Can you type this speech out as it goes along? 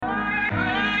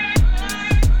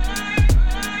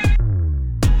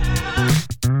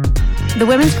The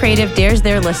Women's Creative dares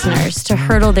their listeners to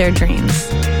hurdle their dreams.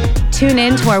 Tune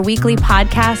in to our weekly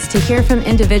podcast to hear from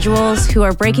individuals who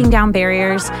are breaking down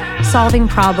barriers, solving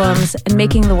problems, and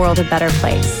making the world a better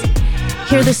place.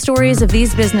 Hear the stories of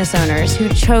these business owners who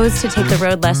chose to take the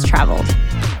road less traveled.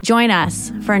 Join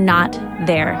us for Not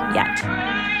There Yet.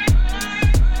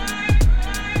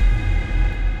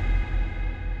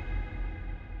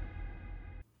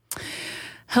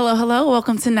 Hello.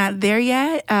 Welcome to Not There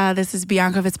Yet. This is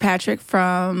Bianca Fitzpatrick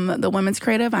from The Women's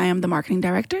Creative. I am the marketing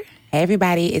director. Hey,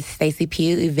 everybody. It's Stacey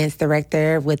Pugh, events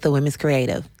director with The Women's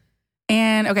Creative.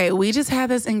 And, we just had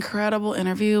this incredible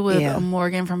interview with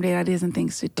Morgan from Date Ideas and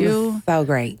Things to Do. It was so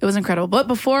great. It was incredible. But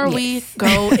before we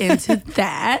go into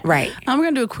that, right, we're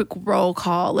going to do a quick roll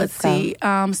call. Let's see.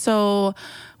 So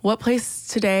what place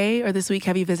today or this week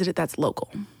have you visited that's local?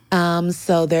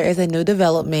 So there is a new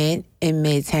development in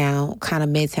Midtown, kind of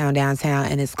Midtown downtown,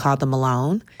 and it's called the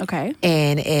Malone. Okay.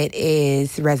 And it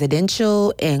is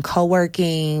residential and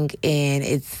co-working, and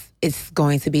it's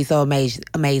going to be so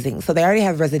amazing. So they already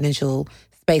have residential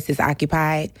spaces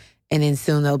occupied, and then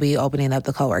soon they'll be opening up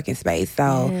the co-working space.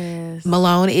 So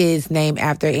Malone is named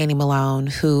after Annie Malone,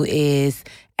 who is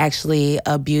actually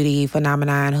a beauty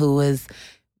phenomenon who was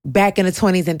back in the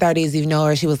 20s and 30s. You know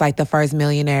her. She was like the first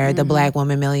millionaire, the Black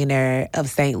woman millionaire of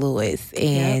St. Louis.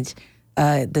 And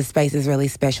the space is really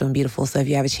special and beautiful. So if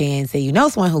you have a chance and you know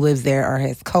someone who lives there or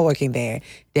is co-working there,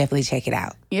 definitely check it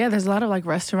out. Yeah, there's a lot of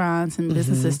restaurants and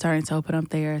businesses starting to open up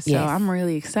there. So I'm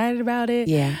really excited about it.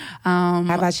 Yeah. How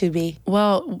about you, B?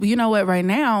 Well, you know what? Right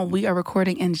now, we are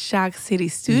recording in Shock City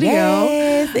Studio.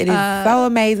 Yes, it is so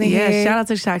amazing here. Shout out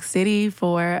to Shock City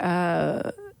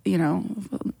for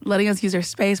letting us use their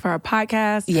space for our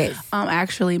podcast. Yes.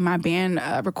 Actually, my band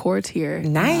records here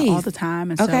all the time.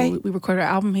 And so we recorded our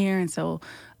album here. And so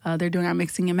they're doing our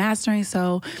mixing and mastering.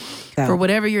 So for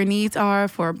whatever your needs are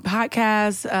for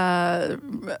podcasts,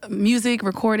 music,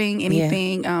 recording,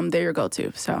 anything, they're your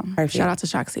go-to. So shout out to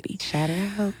Shock City. Shout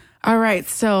out. All right,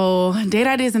 so Date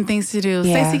Ideas and Things to Do.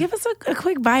 Yeah. Stacey, give us a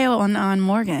quick bio on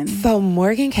Morgan. So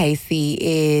Morgan Casey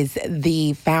is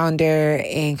the founder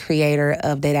and creator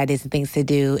of Date Ideas and Things to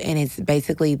Do, and it's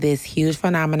basically this huge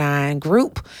phenomenon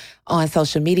group on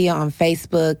social media, on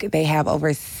Facebook. They have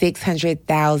over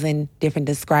 600,000 different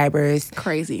subscribers.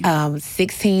 Crazy.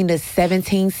 16 to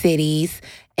 17 cities,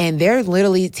 and they're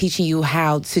literally teaching you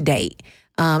how to date.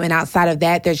 And outside of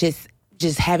that, they're just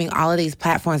having all of these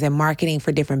platforms and marketing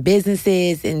for different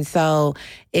businesses. And so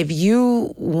if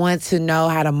you want to know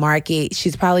how to market,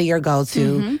 she's probably your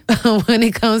go-to when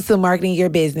it comes to marketing your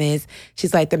business.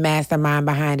 She's like the mastermind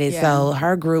behind it. So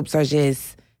her groups are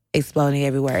just exploding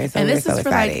everywhere. So and this we're is so for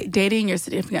excited. like dating your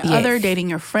significant other, dating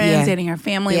your friends, dating your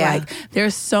family. Yeah. Like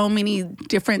there's so many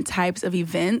different types of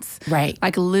events. Right.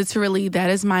 Like literally that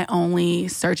is my only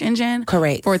search engine.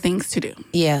 Correct. For things to do.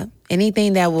 Yeah.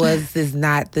 Anything that is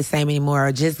not the same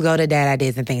anymore. Just go to Date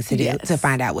Ideas and Things to Do to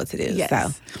find out what to do.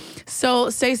 Yes. So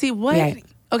Stacey, what? Right.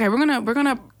 Okay, we're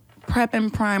gonna prep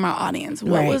and prime our audience.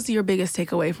 What was your biggest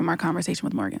takeaway from our conversation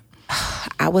with Morgan?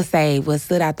 I would say what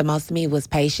stood out the most to me was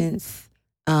patience.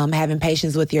 Having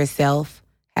patience with yourself,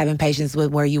 having patience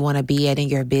with where you want to be at in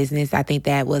your business. I think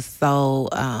that was so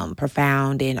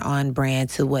profound and on brand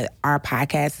to what our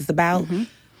podcast is about.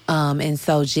 And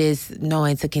so just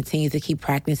knowing to continue to keep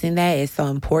practicing that is so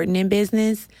important in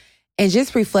business. And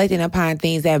just reflecting upon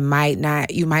things that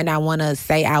you might not want to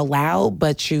say out loud,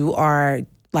 but you are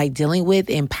like dealing with,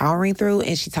 empowering through.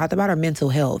 And she talked about her mental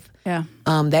health. Yeah.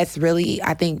 That's really,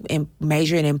 I think,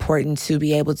 major and important to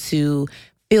be able to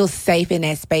feel safe in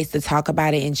that space to talk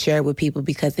about it and share it with people,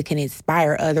 because it can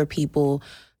inspire other people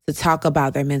to talk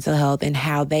about their mental health and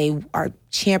how they are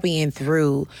championing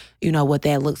through, what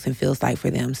that looks and feels like for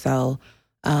them. So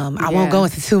I won't go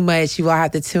into too much. You all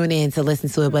have to tune in to listen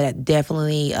to it, but it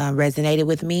definitely resonated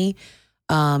with me.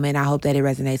 And I hope that it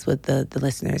resonates with the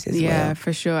listeners as well. Yeah,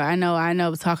 for sure. I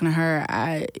know. Talking to her,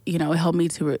 it helped me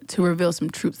to reveal some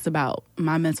truths about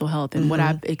my mental health and what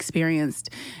I've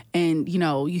experienced. And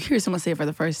you hear someone say it for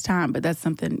the first time, but that's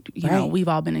something we've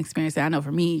all been experiencing. I know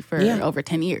for me for over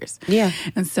 10 years. Yeah,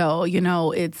 and so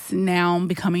it's now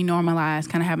becoming normalized,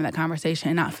 kind of having that conversation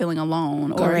and not feeling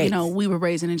alone. Correct. Or we were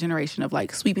raised in a generation of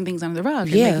like sweeping things under the rug,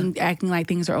 and acting like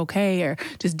things are okay, or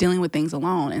just dealing with things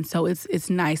alone. And so it's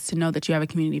nice to know that you have a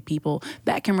community of people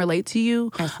that can relate to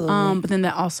you. Absolutely. But then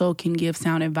that also can give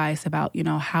sound advice about,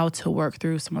 how to work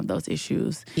through some of those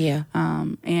issues. Yeah.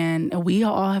 And we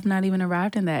all have not even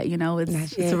arrived in that,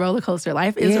 it's a roller coaster.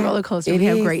 Life is a roller coaster. We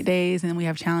have great days and we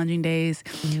have challenging days,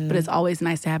 but it's always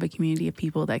nice to have a community of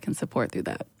people that can support through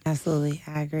that. Absolutely.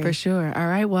 I agree. For sure. All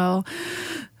right. Well,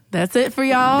 That's it for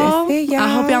y'all. That's it, y'all. I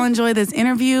hope y'all enjoy this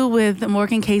interview with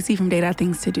Morgan Casey from Data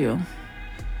Things to Do.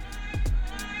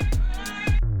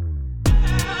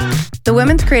 The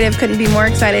Women's Creative couldn't be more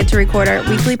excited to record our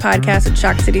weekly podcast at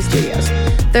Shock City Studios.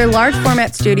 Their large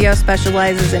format studio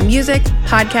specializes in music,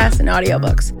 podcasts, and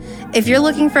audiobooks. If you're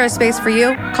looking for a space for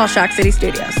you, call Shock City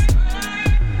Studios.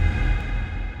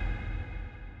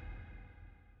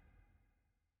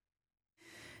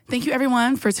 Thank you,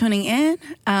 everyone, for tuning in.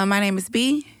 My name is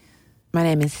B. My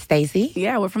name is Stacey.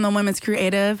 Yeah, we're from the Women's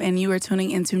Creative, and you are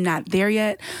tuning into Not There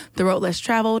Yet, The Road Less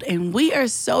Traveled. And we are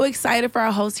so excited for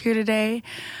our host here today.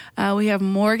 We have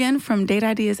Morgan from Date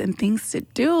Ideas and Things to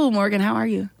Do. Morgan, how are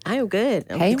you? I am good.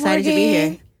 I'm Hey, excited to be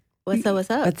Morgan. here. What's up? What's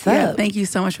up? What's Yeah, up? thank you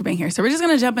so much for being here. So we're just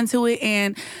going to jump into it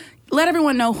and let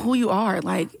everyone know who you are.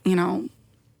 Like, you know.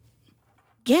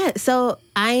 Yeah, so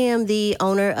I am the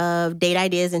owner of Date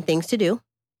Ideas and Things to Do.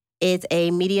 It's a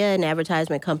media and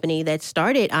advertisement company that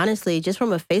started, honestly, just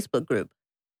from a Facebook group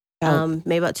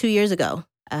maybe about 2 years ago.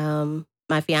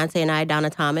 My fiance and I, Donna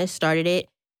Thomas, started it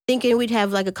thinking we'd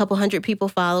have like a couple hundred people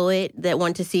follow it that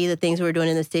wanted to see the things we were doing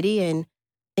in the city. And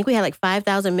I think we had like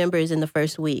 5,000 members in the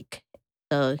first week.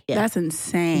 So, yeah. That's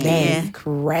insane. That's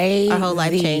crazy. Our whole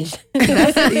life changed.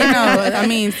 That's, I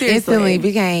mean, seriously. Instantly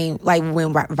became, like,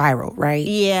 went viral, right?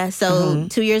 Yeah, so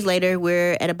 2 years later,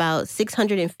 we're at about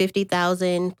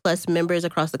 650,000 plus members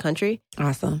across the country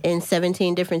Awesome. in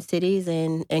 17 different cities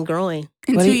and growing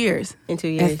In What 2 do you- years. in 2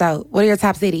 And years. so, what are your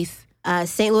top cities?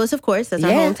 St. Louis, of course, that's our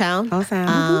Yeah, hometown.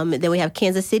 hometown. Then we have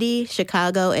Kansas City,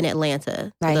 Chicago, and Atlanta.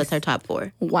 So Nice. that's our top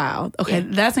 4. Wow. Okay,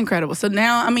 that's incredible. So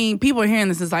now, I mean, people are hearing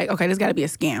this is like, okay, this got to be a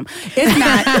scam. It's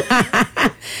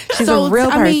not. She's So, a real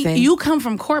person. I mean, you come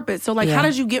from corporate. So, like, Yeah. how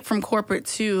did you get from corporate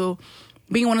to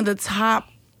being one of the top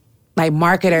like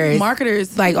marketers,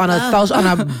 like on a social, on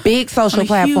a big social On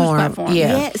a huge platform. platform.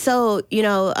 Yeah. Yeah, so,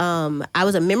 I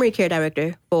was a memory care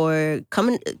director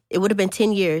it would have been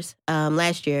 10 years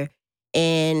last year.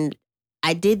 And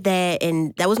I did that,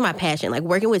 and that was my passion, like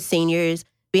working with seniors,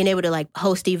 being able to like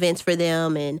host events for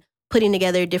them and putting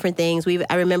together different things.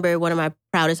 I remember one of my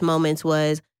proudest moments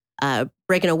was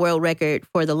breaking a world record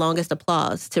for the longest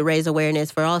applause to raise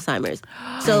awareness for Alzheimer's.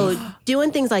 So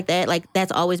doing things like that, like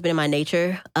that's always been in my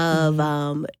nature of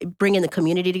bringing the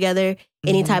community together.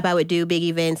 Anytime I would do big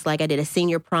events, like I did a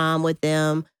senior prom with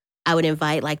them, I would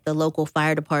invite like the local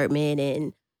fire department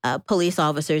and police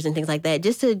officers and things like that,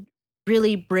 just to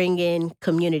really bring in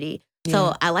community.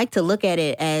 So I like to look at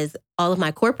it as all of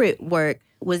my corporate work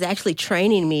was actually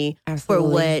training me Absolutely.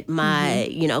 for what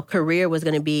my, career was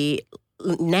going to be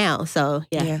now. So,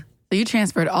 yeah. So you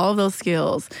transferred all of those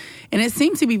skills, and it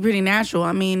seemed to be pretty natural.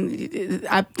 I mean,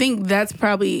 I think that's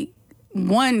probably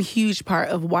one huge part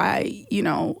of why,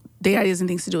 Date Ideas and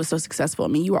Things to Do is so successful. I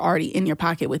mean, you were already in your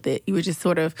pocket with it. You were just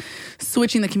sort of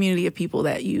switching the community of people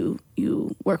that you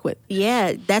work with.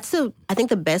 Yeah, I think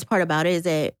the best part about it is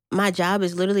that my job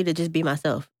is literally to just be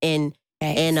myself and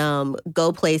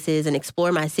go places and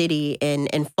explore my city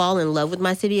and fall in love with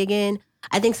my city again.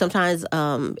 I think sometimes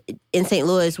in St.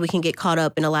 Louis we can get caught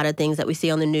up in a lot of things that we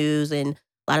see on the news and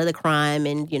a lot of the crime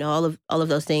and all of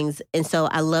those things. And so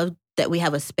I love that we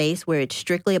have a space where it's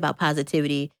strictly about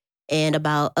positivity and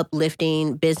about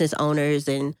uplifting business owners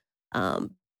and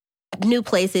new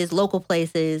places, local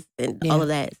places, and all of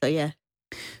that. So yeah.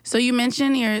 So you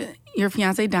mentioned your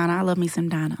fiance Donna. I love me some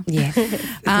Donna. Yes.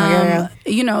 It's my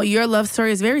girl. Your love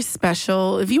story is very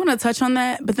special. If you want to touch on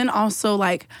that, but then also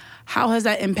like, how has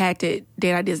that impacted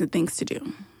Date Ideas and Things to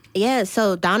Do? Yeah,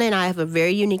 so Donna and I have a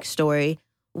very unique story.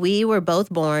 We were both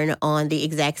born on the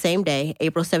exact same day,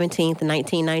 April 17th,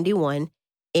 1991,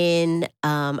 in,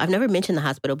 I've never mentioned the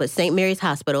hospital, but St. Mary's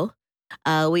Hospital.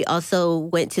 We also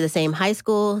went to the same high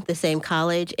school, the same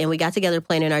college, and we got together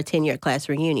planning our 10-year class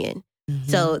reunion.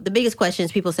 So the biggest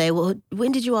questions people say, well,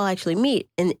 when did you all actually meet?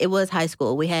 And it was high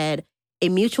school. We had a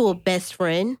mutual best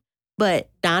friend, but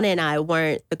Donna and I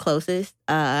weren't the closest.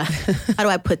 How do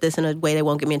I put this in a way that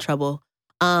won't get me in trouble?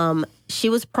 She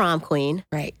was prom queen.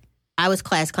 Right. I was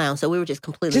class clown, so we were just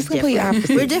completely Just complete different.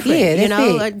 opposite. We're different, Yeah, that's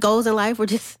it. Our goals in life were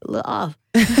just a little off.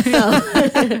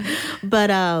 So, but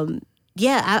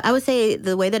I would say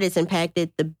the way that it's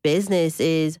impacted the business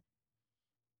is,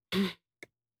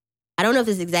 I don't know if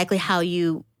this is exactly how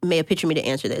you may have pictured me to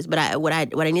answer this, but what I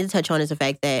need to touch on is the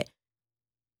fact that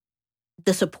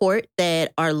the support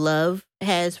that our love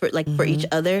has for each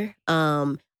other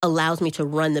allows me to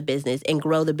run the business and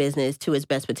grow the business to its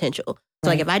best potential. So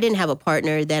like if I didn't have a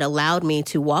partner that allowed me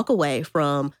to walk away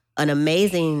from an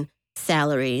amazing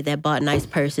salary that bought nice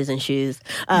purses and shoes,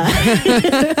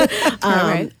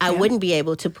 I wouldn't be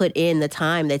able to put in the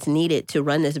time that's needed to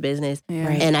run this business. Yeah.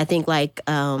 Right. And I think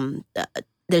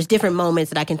there's different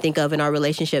moments that I can think of in our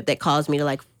relationship that caused me to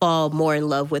like fall more in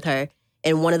love with her.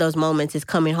 And one of those moments is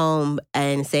coming home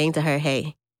and saying to her,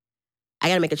 hey, I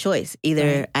got to make a choice.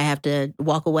 Either I have to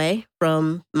walk away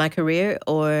from my career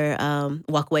or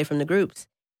walk away from the groups.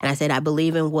 And I said, I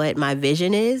believe in what my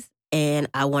vision is and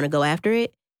I want to go after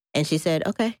it. And she said,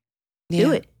 okay,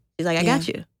 do it. She's like, I got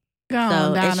you.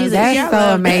 And she's that's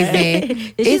so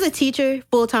amazing. She's a teacher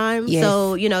full time. Yes.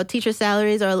 So, teacher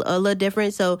salaries are a little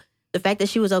different. So the fact that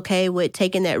she was okay with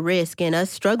taking that risk and us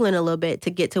struggling a little bit to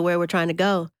get to where we're trying to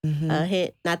go,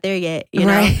 not there yet,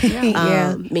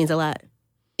 means a lot.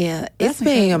 Yeah, it's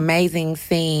been amazing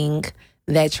seeing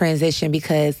that transition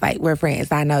because, like, we're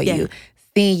friends. I know you.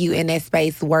 Seeing you in that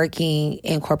space working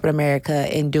in corporate America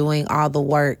and doing all the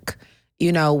work,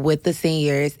 with the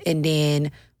seniors and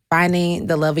then finding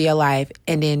the love of your life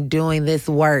and then doing this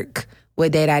work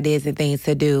with Date Ideas and Things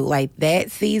to Do. Like, that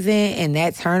season and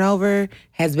that turnover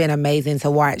has been amazing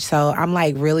to watch. So I'm,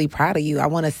 like, really proud of you. I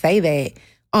want to say that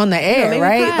on the air,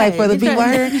 right? Like, for the people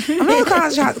here. I'm not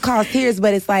going to cause tears,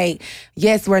 but it's like,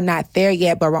 yes, we're not there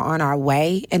yet, but we're on our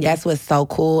way. And that's what's so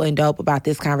cool and dope about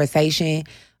this conversation.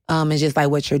 And just like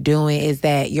what you're doing is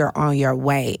that you're on your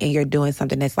way and you're doing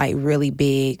something that's like really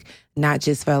big, not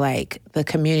just for like the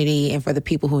community and for the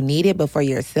people who need it, but for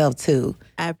yourself too.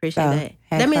 I appreciate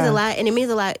that. That means a lot. And it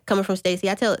means a lot coming from Stacey.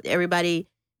 I tell everybody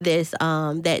this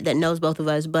that knows both of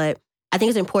us, but I think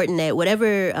it's important that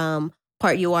whatever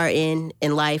part you are in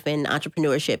life and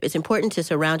entrepreneurship, it's important to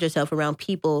surround yourself around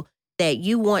people that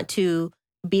you want to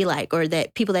be like, or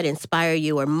that people that inspire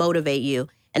you or motivate you.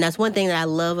 And that's one thing that I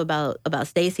love about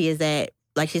Stacey is that,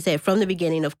 like she said, from the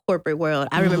beginning of corporate world,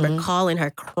 I remember calling her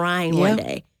crying one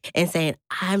day and saying,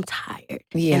 I'm tired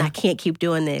and I can't keep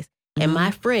doing this. And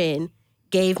my friend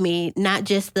gave me not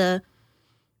just the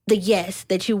yes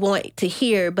that you want to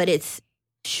hear, but it's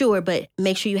sure, but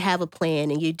make sure you have a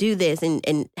plan and you do this,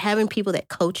 and having people that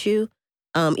coach you,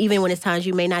 even when it's times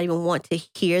you may not even want to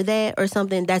hear that or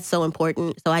something, that's so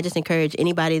important. So I just encourage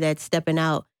anybody that's stepping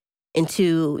out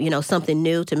into, something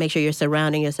new to make sure you're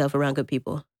surrounding yourself around good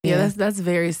people. Yeah, that's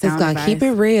very sound It's going to keep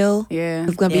it real. Yeah.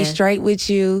 It's going to be straight with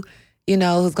you.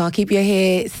 Who's going to keep your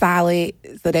head solid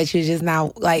so that you're just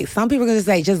not, like, some people are going to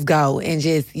say, just go and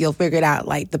you'll figure it out.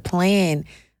 Like, the plan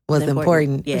was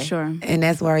important. Yeah. For sure. And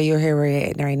that's where you're here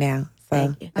at right now.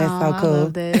 So that's so cool. I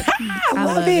love that. I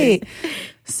love it.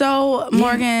 So,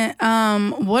 Morgan,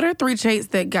 what are 3 traits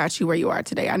that got you where you are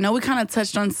today? I know we kind of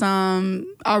touched on some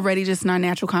already just in our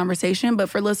natural conversation, but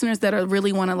for listeners that are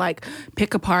really want to like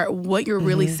pick apart what you're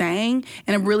really saying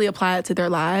and really apply it to their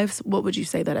lives, what would you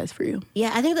say that is for you?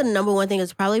 Yeah, I think the number one thing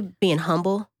is probably being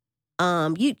humble.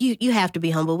 You have to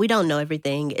be humble. We don't know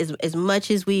everything. As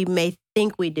much as we may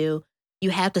think we do, you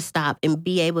have to stop and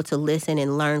be able to listen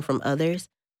and learn from others.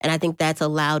 And I think that's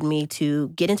allowed me to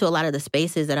get into a lot of the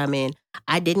spaces that I'm in.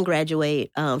 I didn't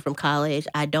graduate from college.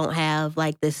 I don't have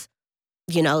like this,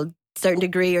 certain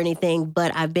degree or anything,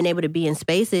 but I've been able to be in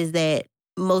spaces that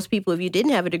most people, if you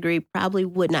didn't have a degree, probably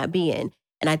would not be in.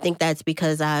 And I think that's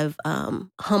because I've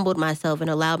humbled myself and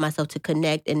allowed myself to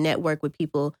connect and network with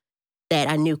people that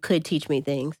I knew could teach me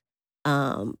things.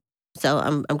 So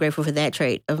I'm grateful for that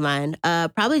trait of mine.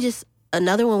 Probably just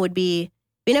another one would be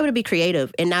being able to be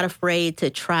creative and not afraid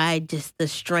to try just the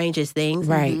strangest things.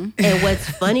 Right. And what's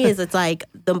funny is it's like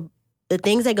the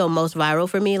things that go most viral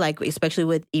for me, like especially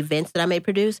with events that I may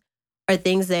produce, are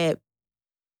things that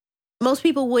most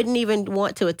people wouldn't even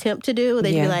want to attempt to do.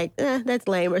 They'd be like, that's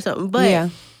lame or something. But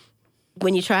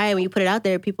when you try it, when you put it out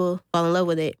there, people fall in love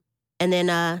with it. And then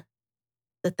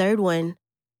the third one,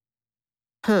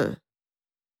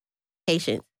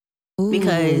 patience. Ooh.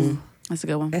 Because that's a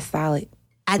good one. That's solid.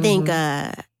 I think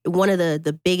one of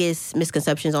the biggest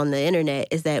misconceptions on the internet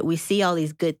is that we see all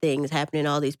these good things happening to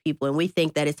all these people, and we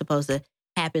think that it's supposed to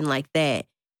happen like that.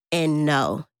 And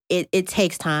no, it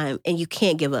takes time, and you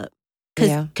can't give up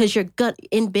because you're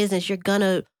in business. You're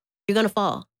gonna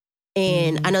fall.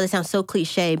 And I know that sounds so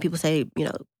cliche. People say,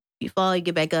 you fall, you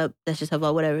get back up. That's just how,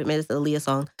 whatever. Maybe it's the Aaliyah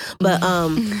song, but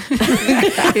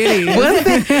it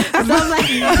is. So I'm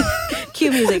like,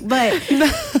 cue music,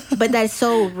 but that's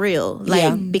so real,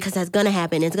 because that's gonna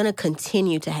happen. It's gonna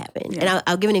continue to happen. Yeah. And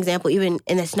I'll give an example, and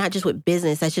that's not just with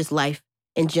business. That's just life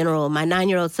in general. My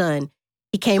 9-year-old son,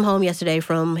 he came home yesterday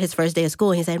from his first day of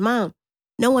school. And he said, "Mom,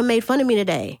 no one made fun of me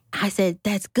today." I said,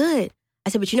 "That's good." I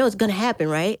said, "But it's gonna happen,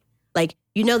 right? Like,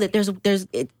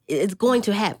 that it's going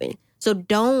to happen. So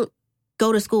don't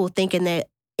go to school thinking that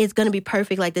it's going to be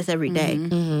perfect like this every day.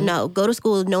 No, go to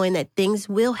school knowing that things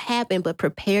will happen, but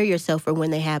prepare yourself for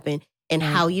when they happen and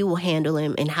how you will handle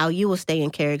them and how you will stay in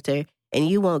character and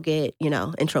you won't get,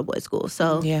 in trouble at school.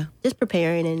 So just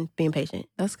preparing and being patient.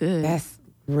 That's good. That's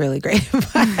really great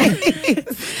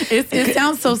advice. It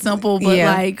sounds so simple, but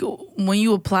like when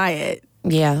you apply it,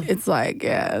 it's like,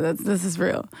 this is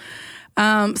real.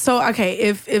 So, okay,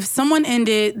 if someone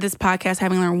ended this podcast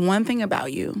having learned one thing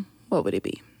about you, what would it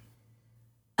be?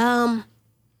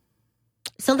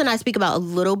 Something I speak about a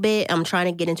little bit, I'm trying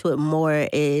to get into it more,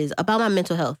 is about my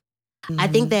mental health. I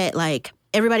think that, like,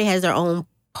 everybody has their own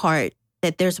part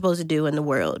that they're supposed to do in the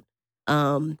world.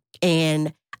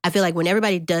 And I feel like when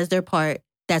everybody does their part,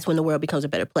 that's when the world becomes a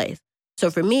better place. So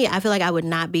for me, I feel like I would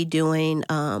not be doing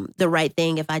the right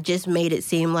thing if I just made it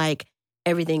seem like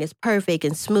everything is perfect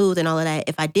and smooth and all of that,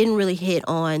 if I didn't really hit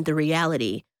on the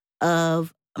reality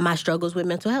of my struggles with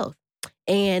mental health.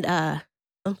 And,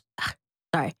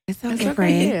 sorry. It's okay,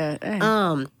 friend.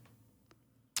 Yeah.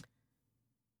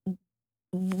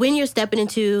 When you're stepping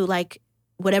into, like,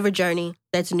 whatever journey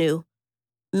that's new,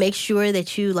 make sure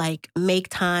that you, like, make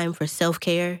time for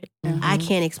self-care. I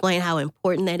can't explain how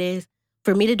important that is.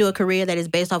 For me to do a career that is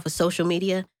based off of social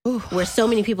media, where so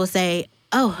many people say,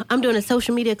 oh, I'm doing a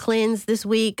social media cleanse this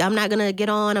week, I'm not going to get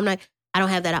on. I don't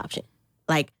have that option.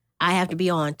 Like, I have to be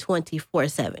on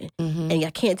 24/7. And I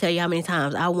can't tell you how many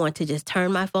times I want to just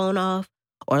turn my phone off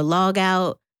or log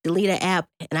out, delete an app,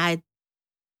 and I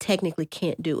technically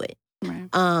can't do it. Right.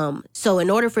 So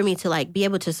in order for me to, like, be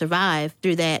able to survive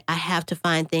through that, I have to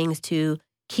find things to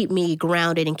keep me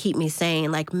grounded and keep me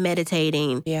sane, like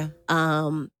meditating.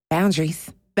 Boundaries.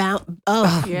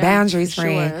 Boundaries,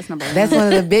 friend. Sure, that's one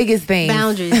of the biggest things.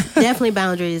 Boundaries, definitely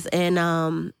boundaries,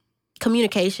 and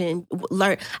communication.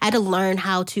 I had to learn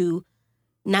how to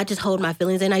not just hold my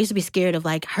feelings in. I used to be scared of,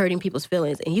 like, hurting people's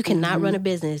feelings, and you cannot run a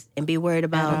business and be worried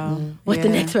about what the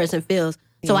next person feels.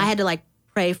 So I had to, like,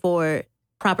 pray for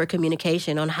proper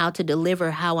communication on how to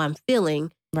deliver how I'm feeling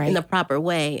in the proper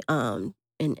way, and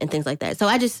things like that. So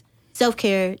I just,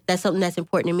 self-care, that's something that's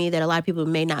important to me that a lot of people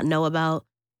may not know about.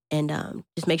 And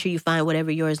just make sure you find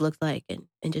whatever yours looks like and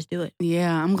just do it.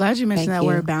 Yeah, I'm glad you mentioned that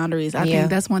word boundaries. I think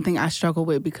that's one thing I struggle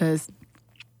with because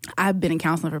I've been in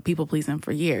counseling for people pleasing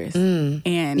for years.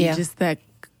 And just that,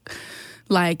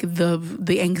 like,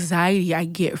 the anxiety I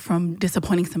get from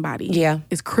disappointing somebody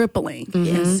is crippling.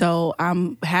 And so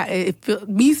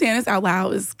me saying this out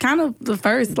loud is kind of the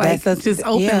first, like, just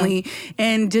openly.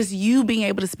 And just you being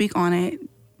able to speak on it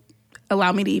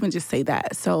allow me to even just say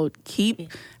that. So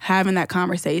keep having that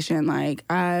conversation. Like,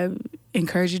 I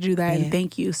encourage you to do that, and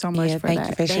thank you so much for that. Thank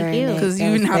you for sharing that. Because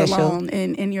you're not alone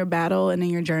in your battle and in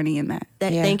your journey in that.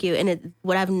 Thank you. And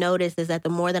what I've noticed is that the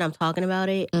more that I'm talking about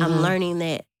it, I'm learning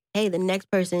that, hey, the next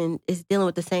person is dealing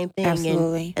with the same thing.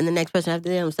 Absolutely. And the next person after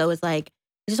them. So it's like,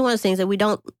 it's just one of those things that we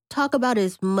don't talk about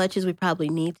as much as we probably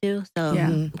need to. So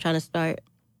I'm trying to start,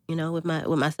 with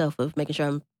myself, of making sure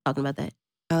I'm talking about that.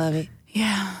 I love it.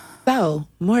 Yeah. So,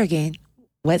 Morgan,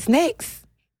 what's next?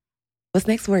 What's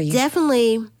next for you?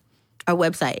 Definitely our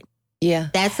website. Yeah.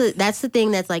 That's the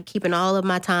thing that's, like, keeping all of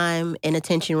my time and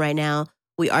attention right now.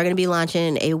 We are going to be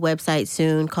launching a website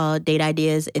soon called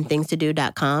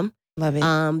dateideasandthingstodo.com. Love it.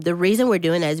 The reason we're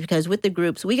doing that is because with the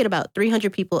groups, we get about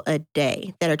 300 people a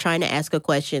day that are trying to ask a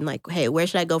question like, hey, where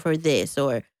should I go for this?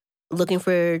 Or looking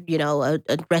for, a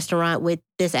restaurant with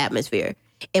this atmosphere.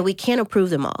 And we can't approve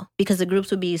them all because the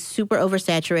groups would be super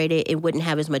oversaturated. It wouldn't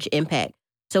have as much impact.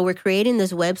 So we're creating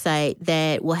this website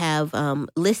that will have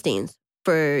listings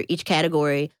for each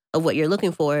category of what you're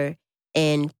looking for.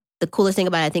 And the coolest thing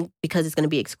about it, I think, because it's going to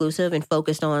be exclusive and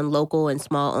focused on local and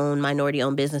small-owned,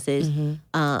 minority-owned businesses,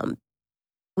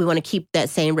 we want to keep that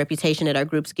same reputation that our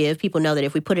groups give. People know that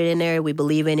if we put it in there, we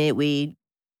believe in it, we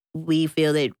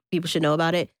feel that people should know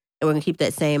about it. And we're going to keep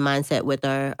that same mindset with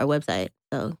our website.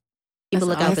 So people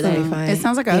look out for that. It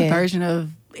sounds like a version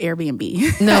of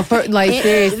Airbnb. No, for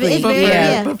seriously.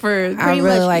 I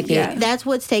really like it. Yeah. That's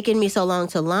what's taken me so long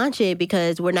to launch it,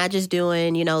 because we're not just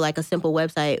doing, like a simple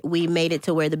website. We made it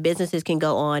to where the businesses can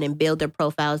go on and build their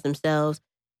profiles themselves.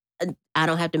 I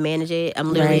don't have to manage it.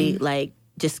 I'm literally like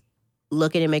just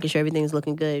looking and making sure everything's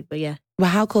looking good. But yeah. Well,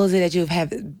 how cool is it that you've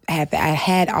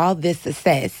had all this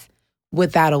success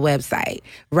without a website,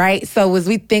 right? So as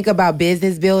we think about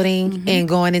business building and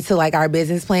going into like our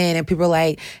business plan, and people are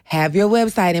like, have your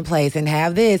website in place and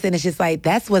have this. And it's just like,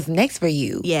 that's what's next for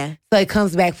you. Yeah. So it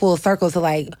comes back full circle to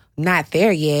like, not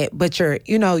there yet, but you're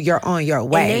on your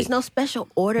way. And there's no special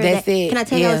order. That's it. Can I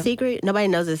tell you a secret? Nobody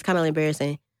knows this. It's kind of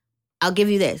embarrassing. I'll give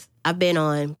you this. I've been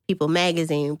on People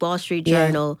Magazine, Wall Street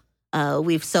Journal.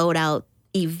 We've sold out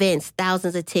events,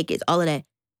 thousands of tickets, all of that.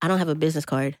 I don't have a business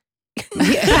card.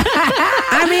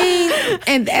 I mean,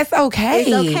 and that's okay.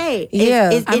 It's okay.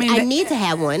 Yeah. I need to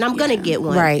have one. I'm going to get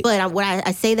one. Right. But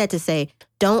I say that to say,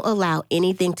 don't allow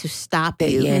anything to stop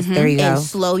you. Yes, there you go. And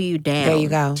slow you down. There you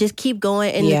go. Just keep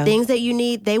going. And the things that you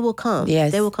need, they will come.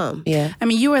 Yes. They will come. Yeah. I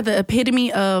mean, you are the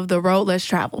epitome of the road less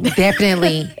traveled.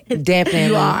 Definitely.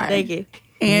 You are. Thank you.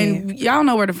 And y'all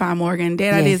know where to find Morgan. Dad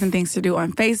Yes. Ideas and Things to Do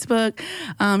on Facebook.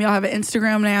 Y'all have an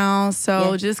Instagram now.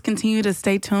 So just continue to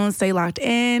stay tuned, stay locked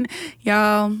in.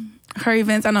 Y'all, her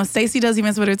events, I know Stacey does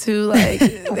events with her too. Like,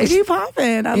 they be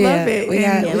popping. I love it.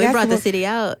 We brought the city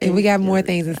out. And we got more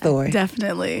things in store.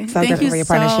 Definitely. So Thank definitely you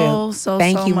for your partnership. so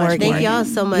Thank you, much, Morgan. Thank y'all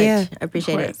so much. Yeah. I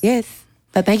appreciate it. Yes.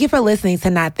 So thank you for listening to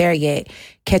Not There Yet.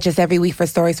 Catch us every week for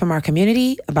stories from our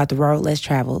community about the road less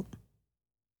traveled.